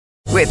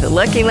With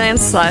Lucky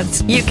Land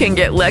Slots, you can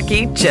get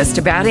lucky just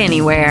about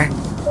anywhere.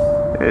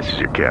 This is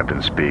your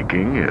captain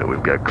speaking.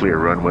 We've got clear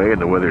runway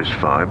and the weather's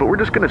fine, but we're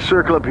just going to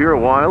circle up here a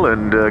while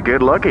and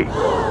get lucky.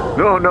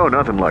 No,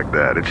 nothing like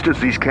that. It's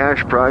just these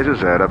cash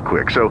prizes add up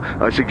quick. So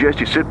I suggest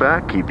you sit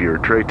back, keep your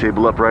tray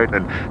table upright,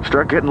 and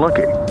start getting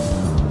lucky.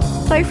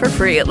 Play for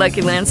free at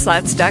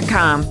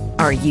LuckyLandSlots.com.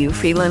 Are you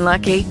feeling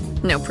lucky?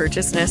 No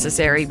purchase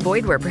necessary.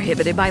 Void where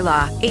prohibited by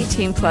law.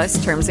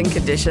 18+ terms and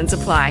conditions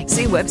apply.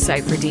 See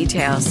website for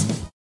details.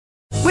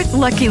 With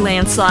Lucky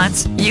Land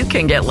Slots, you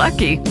can get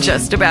lucky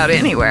just about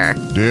anywhere.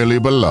 Dearly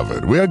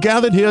beloved, we are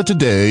gathered here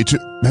today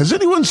to... Has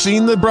anyone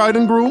seen the bride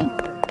and groom?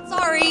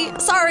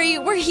 Sorry,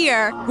 we're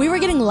here. We were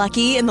getting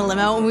lucky in the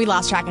limo and we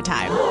lost track of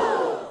time.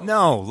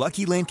 No,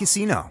 Lucky Land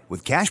Casino,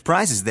 with cash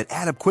prizes that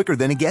add up quicker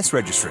than a guest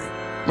registry.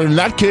 In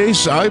that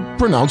case, I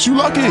pronounce you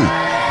lucky.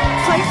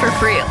 Play for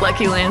free at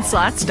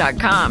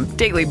LuckyLandSlots.com.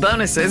 Daily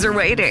bonuses are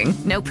waiting.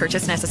 No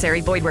purchase necessary.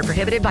 Void where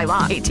prohibited by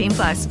law.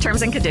 18+.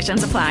 Terms and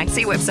conditions apply.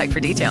 See website for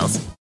details.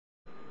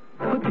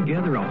 Put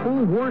together a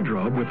whole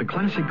wardrobe with the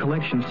Classic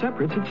Collection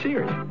separates at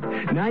Sears.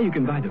 Now you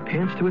can buy the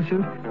pants to a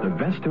suit, the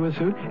vest to a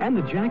suit, and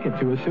the jacket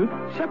to a suit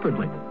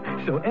separately.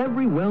 So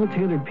every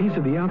well-tailored piece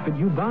of the outfit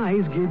you buy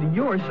is geared to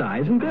your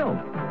size and build.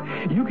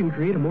 You can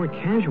create a more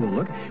casual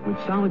look with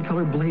solid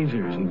color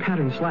blazers and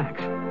patterned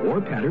slacks,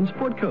 or patterned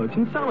sport coats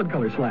and solid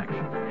color slacks.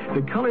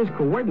 The colors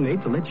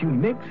coordinate to let you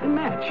mix and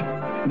match.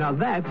 Now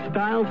that's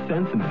style,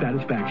 sense, and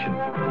satisfaction.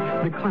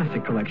 The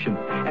Classic Collection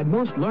at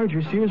most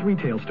larger Sears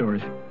retail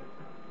stores.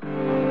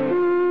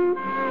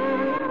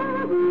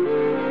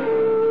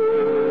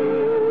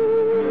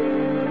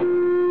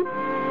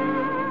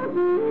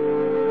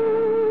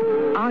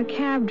 Our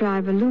cab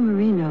driver, Lou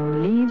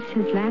Marino, leaves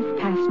his last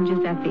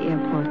passengers at the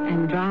airport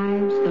and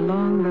drives the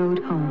long road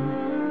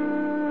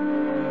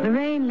home. The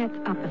rain lets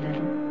up a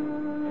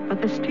little,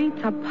 but the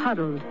streets are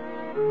puddled,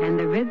 and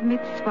the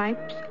rhythmic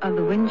swipes of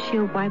the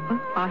windshield wiper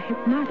are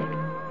hypnotic.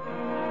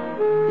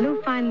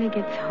 Lou finally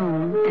gets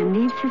home and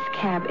leaves his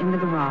cab in the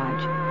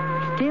garage,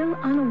 still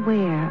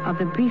unaware of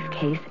the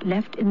briefcase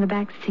left in the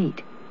back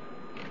seat.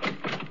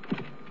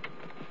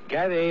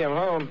 Kathy, I'm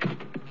home.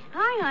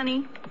 Hi,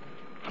 honey.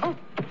 Oh,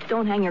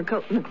 don't hang your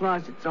coat in the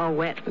closet. It's all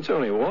wet. It's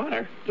only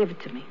water. Give it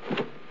to me.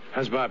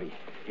 How's Bobby?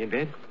 He in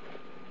bed?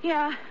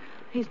 Yeah,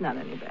 he's not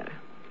any better.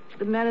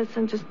 The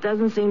medicine just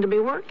doesn't seem to be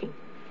working.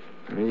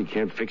 I mean, you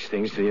can't fix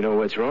things till you know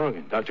what's wrong.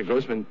 And Dr.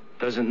 Grossman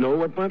doesn't know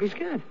what Bobby's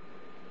got.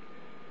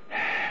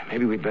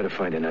 Maybe we'd better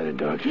find another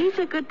doctor. He's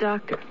a good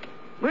doctor.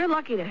 We're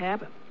lucky to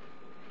have him.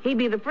 He'd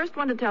be the first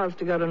one to tell us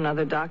to go to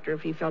another doctor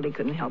if he felt he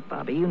couldn't help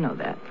Bobby. You know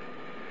that.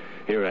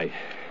 You're right.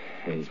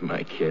 He's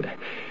my kid.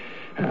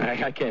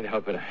 I can't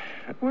help it.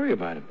 I worry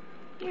about him.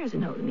 There's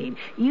no need.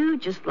 You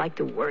just like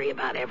to worry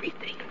about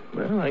everything.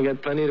 Well, I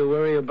got plenty to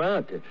worry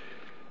about.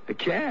 The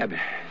cab.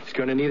 It's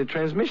going to need a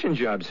transmission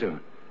job soon.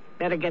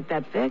 Better get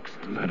that fixed.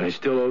 But I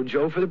still owe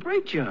Joe for the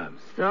brake job.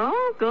 So,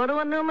 go to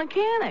a new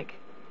mechanic.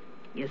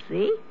 You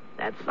see?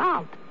 That's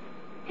solved.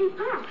 Hey,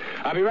 Pop.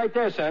 I'll be right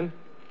there, son.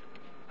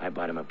 I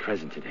bought him a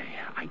present today.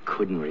 I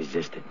couldn't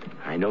resist it.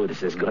 I know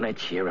this is going to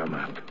cheer him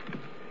up.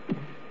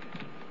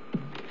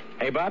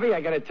 Hey, Bobby, I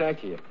got to talk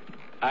to you.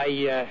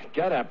 I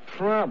got a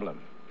problem.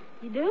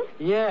 You do?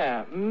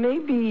 Yeah,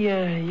 maybe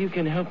you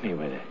can help me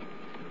with it.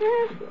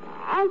 Yeah,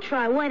 I'll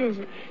try. What is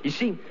it? You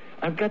see,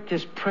 I've got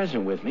this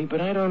present with me,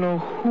 but I don't know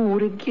who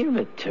to give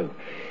it to.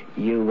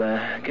 You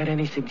got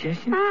any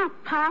suggestions?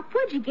 Pop,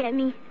 what'd you get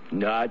me?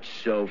 Not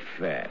so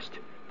fast.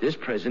 This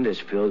present is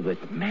filled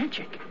with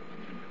magic.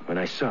 When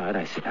I saw it,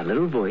 a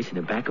little voice in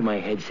the back of my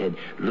head said,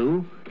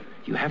 Lou,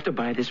 you have to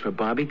buy this for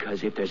Bobby,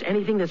 because if there's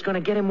anything that's going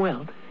to get him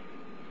well,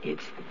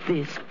 it's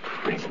this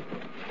present.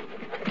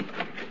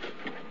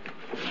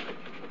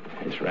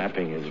 This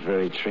wrapping is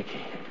very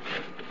tricky.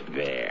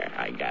 There,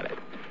 I got it.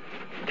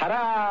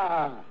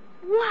 Ta-da!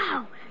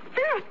 Wow,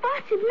 Farrah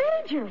Fawcett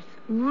Majors.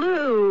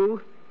 Lou,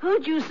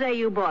 who'd you say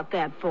you bought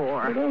that for?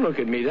 Well, don't look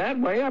at me that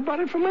way. I bought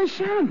it for my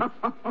son.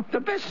 The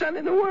best son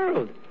in the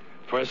world.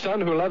 For a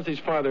son who loves his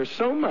father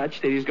so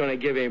much that he's going to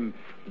give him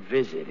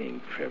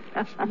visiting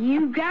privilege.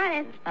 You got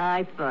it.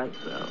 I thought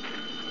so.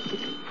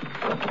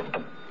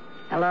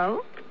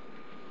 Hello?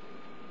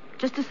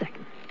 Just a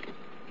second.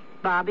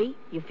 Bobby,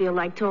 you feel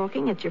like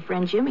talking? It's your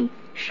friend Jimmy.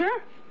 Sure.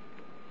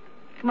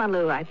 Come on,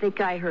 Lou. I think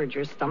I heard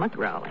your stomach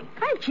growling.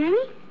 Hi, Jimmy.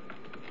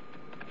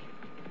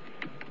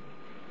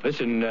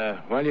 Listen,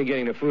 while you're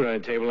getting the food on the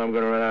table, I'm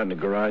going to run out in the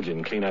garage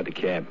and clean out the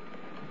cab.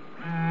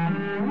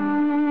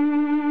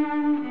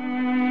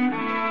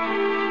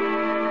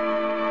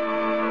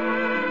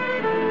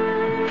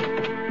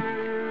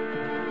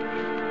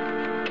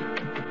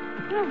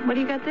 Oh, what do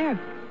you got there?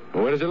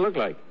 Well, what does it look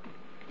like?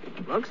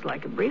 Looks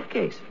like a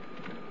briefcase.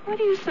 What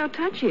are you so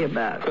touchy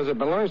about? Because it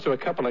belongs to a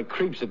couple of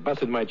creeps that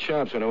busted my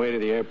chops on the way to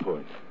the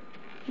airport.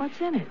 What's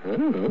in it? I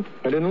don't know.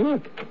 I didn't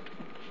look.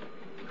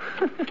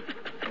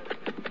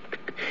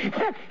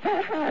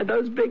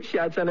 Those big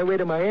shots on their way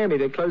to Miami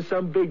to close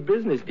some big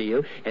business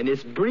deal, and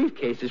this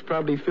briefcase is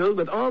probably filled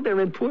with all their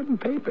important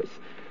papers.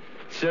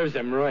 Serves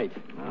them right.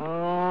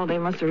 Oh, Oh, they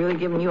must have really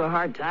given you a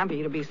hard time for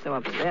you to be so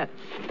upset.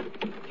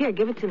 Here,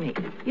 give it to me.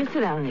 You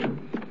sit down and eat.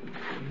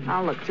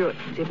 I'll look through it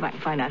and see if I can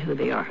find out who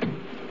they are.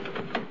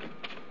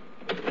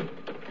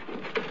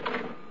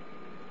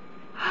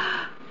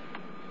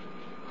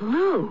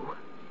 Lou.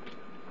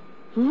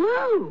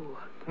 Lou.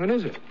 What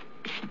is it?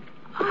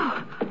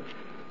 Oh.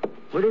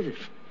 What is it?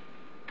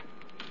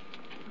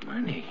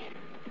 Money.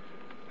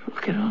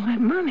 Look at all that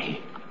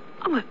money.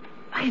 Oh, but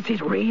is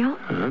it real?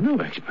 I'm no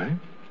expert,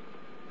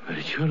 but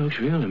it sure looks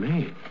real to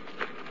me.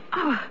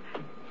 Oh,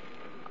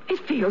 it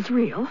feels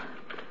real.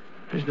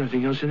 There's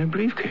nothing else in the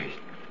briefcase.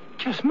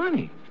 Just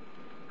money.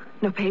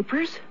 No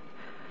papers?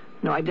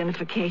 No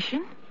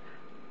identification?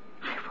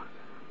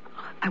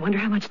 I wonder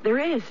how much there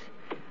is.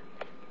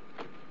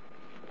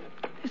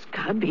 There's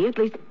got to be at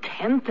least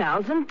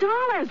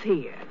 $10,000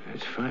 here.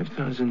 There's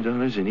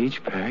 $5,000 in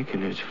each pack,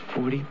 and there's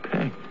 40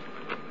 packed.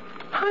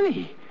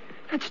 Honey,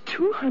 that's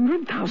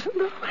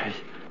 $200,000.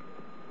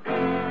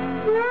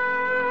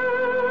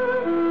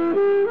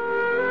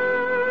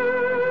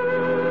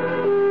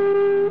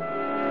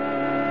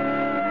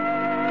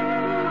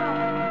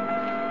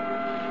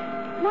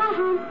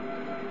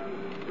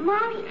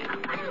 Mommy,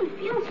 I don't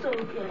feel so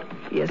good.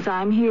 Yes,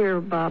 I'm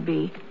here,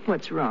 Bobby.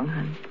 What's wrong,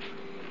 hon?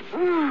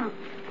 Oh,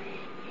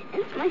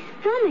 it's my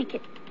stomach.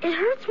 It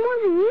hurts more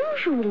than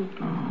usual.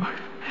 Oh,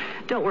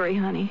 don't worry,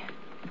 honey.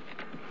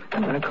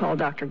 I'm going to call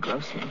Dr.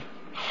 Grossman.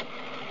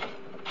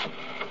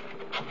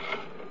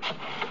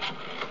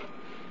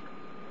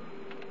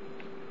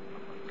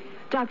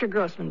 Dr.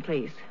 Grossman,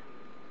 please.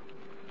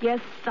 Yes,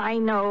 I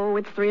know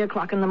it's 3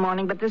 o'clock in the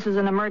morning, but this is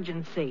an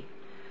emergency.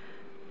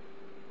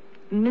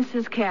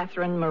 Mrs.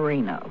 Catherine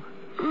Marino.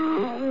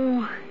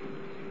 Oh.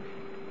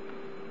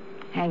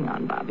 Hang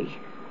on, Bobby.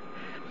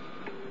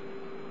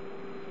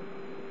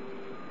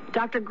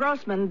 Dr.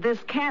 Grossman,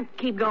 this can't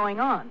keep going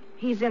on.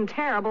 He's in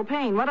terrible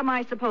pain. What am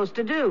I supposed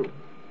to do?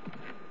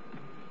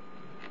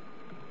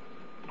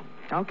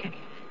 Okay.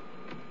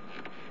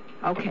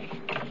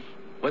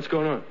 What's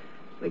going on?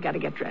 We got to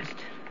get dressed.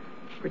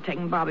 We're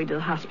taking Bobby to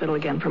the hospital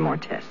again for more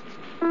tests.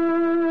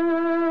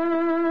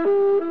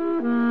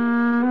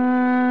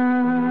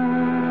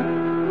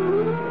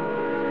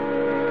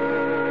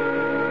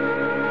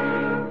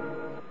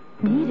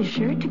 Need a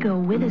shirt to go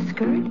with a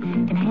skirt?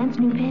 Enhanced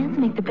new pants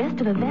make the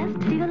best of a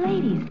vest? See the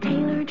ladies,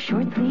 tailored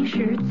short sleeve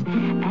shirts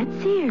at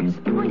Sears.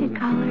 Pointed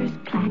collars,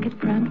 placket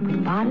front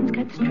with bottoms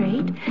cut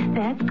straight.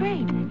 That's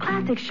great.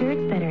 Classic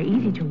shirts that are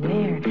easy to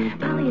wear.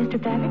 Polyester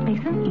fabric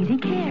makes them easy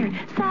care.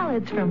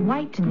 Solids from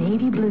white to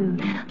navy blue.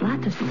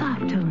 Lots of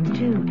soft tones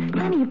too.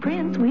 Plenty of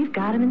prints, we've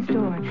got them in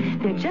store.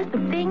 They're just the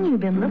thing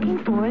you've been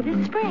looking for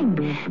this spring.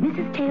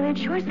 Mrs. Tailored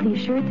short sleeve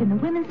shirts in the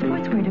women's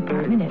sportswear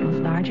department at most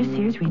larger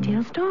Sears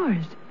retail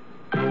stores.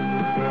 You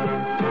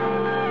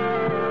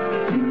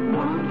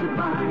want to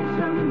buy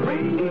some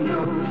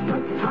radios,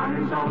 but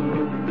tires all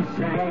look the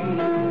same.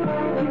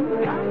 You've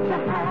got to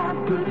have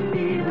good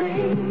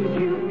feelings,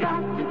 you've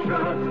got to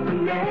trust the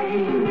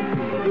name.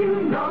 You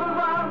know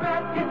our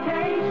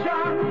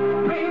reputation,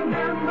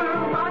 remember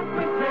what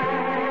we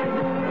said.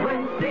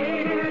 When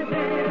Sears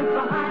is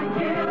behind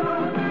you,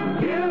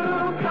 you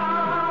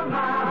come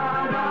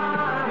out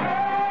ahead.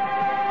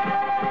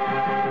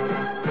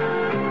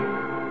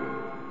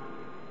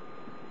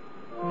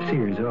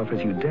 Sears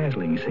offers you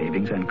dazzling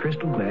savings on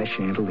crystal glass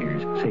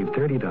chandeliers. Save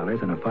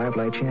 $30 on a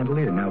 5-light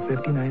chandelier, now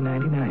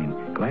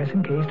 $59.99. Glass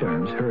encased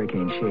arms,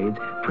 hurricane shades,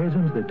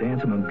 prisms that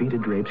dance among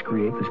beaded drapes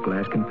create this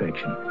glass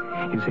confection.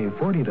 You save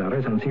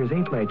 $40 on Sears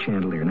 8-light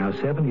chandelier, now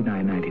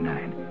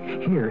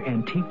 $79.99. Here,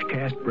 antiqued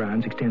cast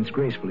bronze extends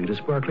gracefully to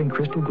sparkling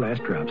crystal glass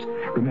drops.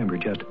 Remember,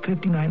 just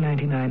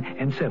 $59.99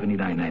 and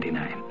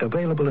 $79.99.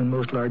 Available in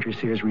most larger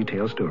Sears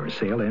retail stores.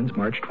 Sale ends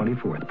March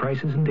 24th.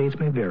 Prices and dates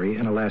may vary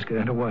in Alaska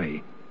and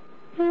Hawaii.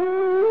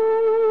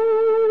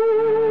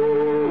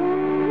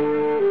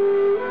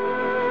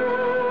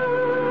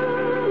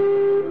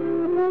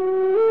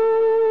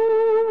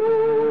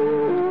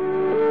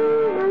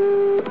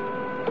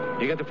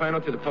 You got the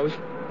final to the post?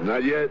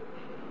 Not yet.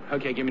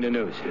 Okay, give me the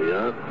news.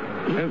 Yeah?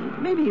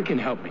 Maybe you can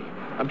help me.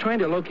 I'm trying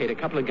to locate a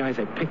couple of guys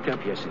I picked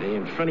up yesterday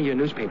in front of your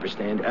newspaper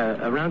stand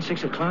around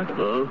 6 o'clock.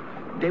 Huh?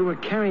 They were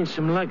carrying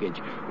some luggage.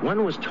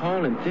 One was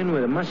tall and thin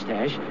with a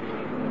mustache,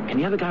 and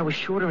the other guy was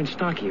shorter and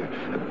stockier.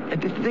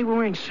 They were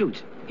wearing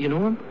suits. You know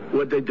them?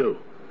 What'd they do?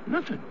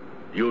 Nothing.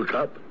 You a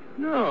cop?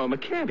 No, I'm a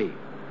cabbie.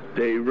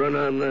 They run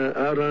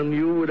out on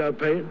you without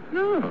paying?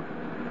 No.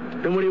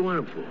 Then what do you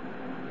want them for?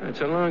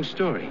 That's a long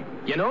story.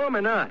 You know them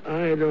or not?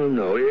 I don't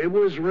know. It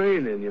was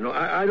raining, you know.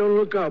 I don't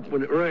look up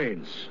when it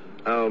rains.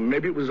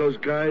 Maybe it was those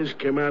guys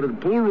came out of the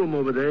pool room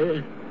over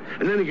there.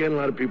 And then again, a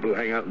lot of people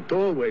hang out in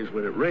doorways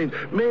when it rains.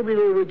 Maybe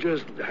they were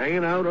just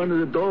hanging out under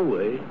the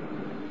doorway.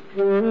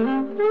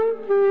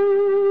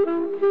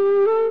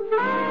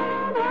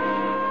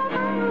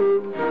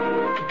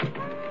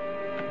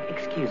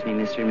 Excuse me,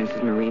 Mr. and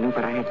Mrs. Marino,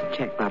 but I have to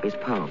check Bobby's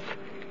pulse.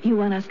 You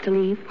want us to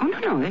leave? Oh,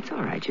 no, that's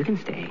all right. You can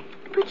stay.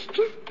 But you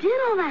just did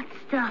all that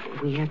stuff.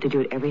 We have to do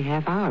it every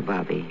half hour,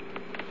 Bobby.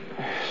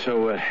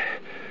 So,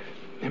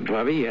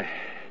 Bobby,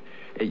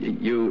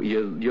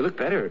 You look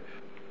better.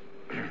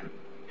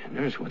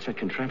 Nurse, what's that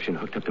contraption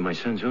hooked up to my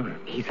son's arm?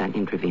 He's on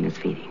intravenous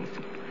feedings.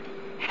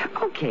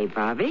 Okay,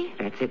 Bobby.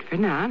 That's it for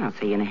now, and I'll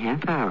see you in a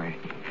half hour.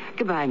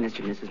 Goodbye, Mr.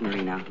 and Mrs.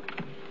 Marino.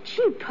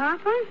 Gee,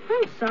 Papa,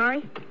 I'm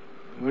sorry.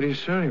 What are you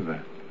sorry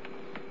about?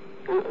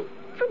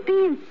 For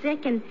being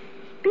sick and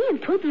being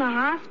put in the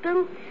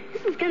hospital.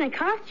 This is going to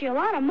cost you a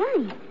lot of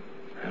money.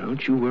 Now,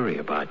 don't you worry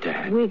about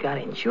that. We got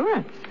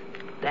insurance.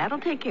 That'll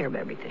take care of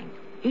everything.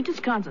 You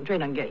just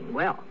concentrate on getting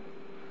well.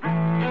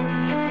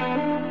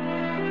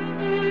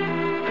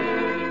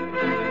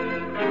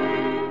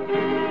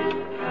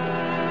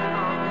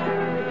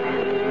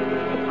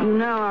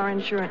 No, our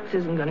insurance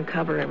isn't going to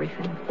cover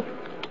everything.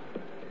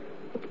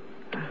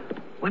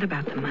 What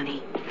about the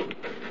money?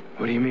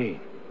 What do you mean?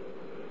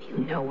 You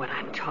know what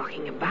I'm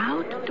talking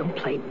about. Don't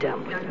play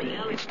dumb with me.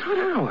 It's not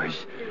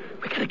ours.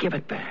 We gotta give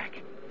it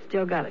back.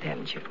 Still got it,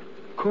 haven't you?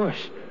 Of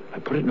course. I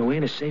put it away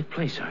in a safe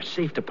place, our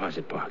safe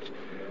deposit box.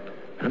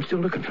 And I'm still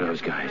looking for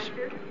those guys.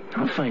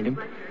 I'll find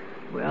them.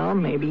 Well,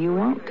 maybe you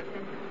won't.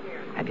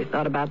 Have you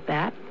thought about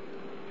that?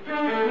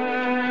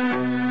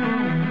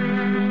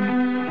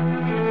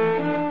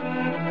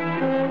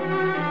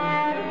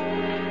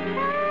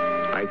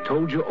 I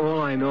told you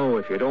all I know.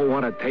 If you don't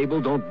want a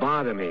table, don't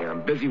bother me.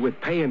 I'm busy with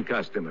paying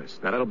customers.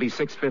 Now, that'll be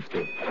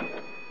 $6.50.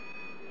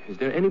 Is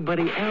there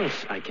anybody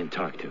else I can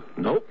talk to?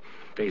 Nope.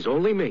 There's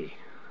only me.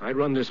 I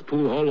run this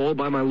pool hall all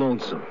by my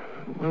lonesome.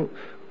 Well,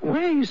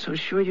 why are you so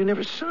sure you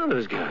never saw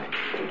those guys?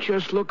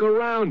 Just look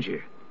around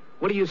you.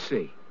 What do you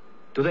see?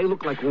 Do they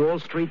look like Wall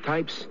Street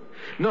types?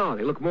 No,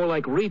 they look more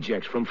like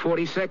rejects from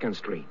 42nd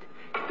Street.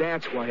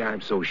 That's why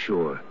I'm so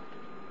sure.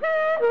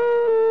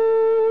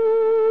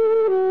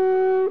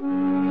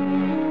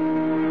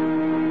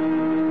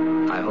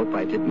 I hope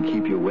I didn't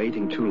keep you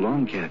waiting too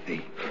long,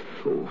 Kathy.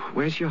 Oh,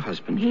 where's your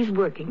husband? He's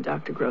working,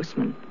 Dr.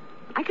 Grossman.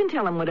 I can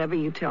tell him whatever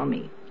you tell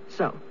me.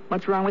 So,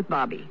 what's wrong with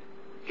Bobby?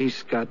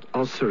 He's got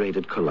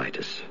ulcerated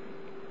colitis.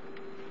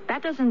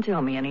 That doesn't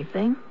tell me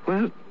anything.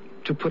 Well,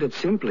 to put it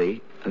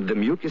simply, the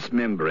mucous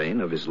membrane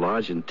of his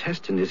large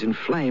intestine is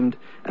inflamed,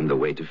 and the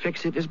way to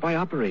fix it is by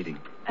operating.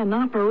 An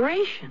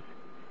operation?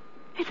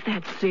 It's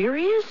that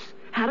serious?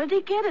 How did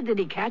he get it? Did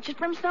he catch it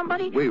from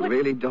somebody? We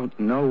really don't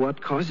know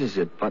what causes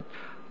it, but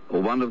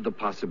one of the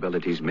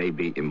possibilities may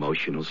be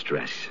emotional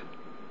stress.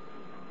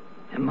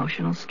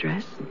 Emotional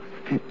stress?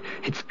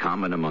 It's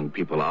common among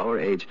people our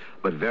age,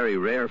 but very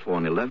rare for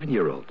an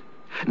 11-year-old.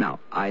 Now,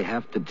 I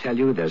have to tell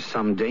you there's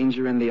some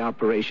danger in the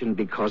operation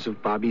because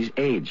of Bobby's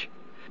age.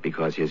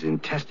 Because his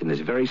intestine is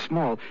very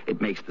small,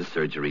 it makes the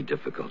surgery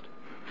difficult.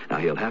 Now,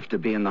 he'll have to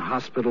be in the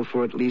hospital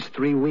for at least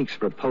 3 weeks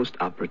for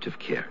post-operative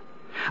care.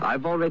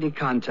 I've already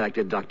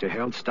contacted Dr.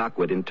 Harold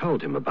Stockwood and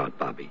told him about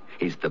Bobby.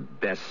 He's the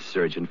best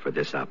surgeon for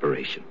this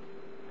operation.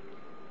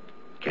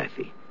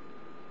 Kathy,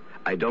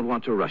 I don't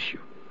want to rush you,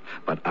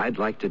 but I'd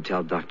like to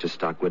tell Dr.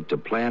 Stockwood to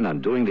plan on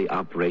doing the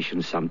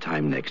operation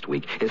sometime next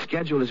week. His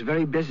schedule is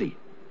very busy,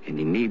 and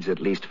he needs at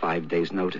least 5 days' notice.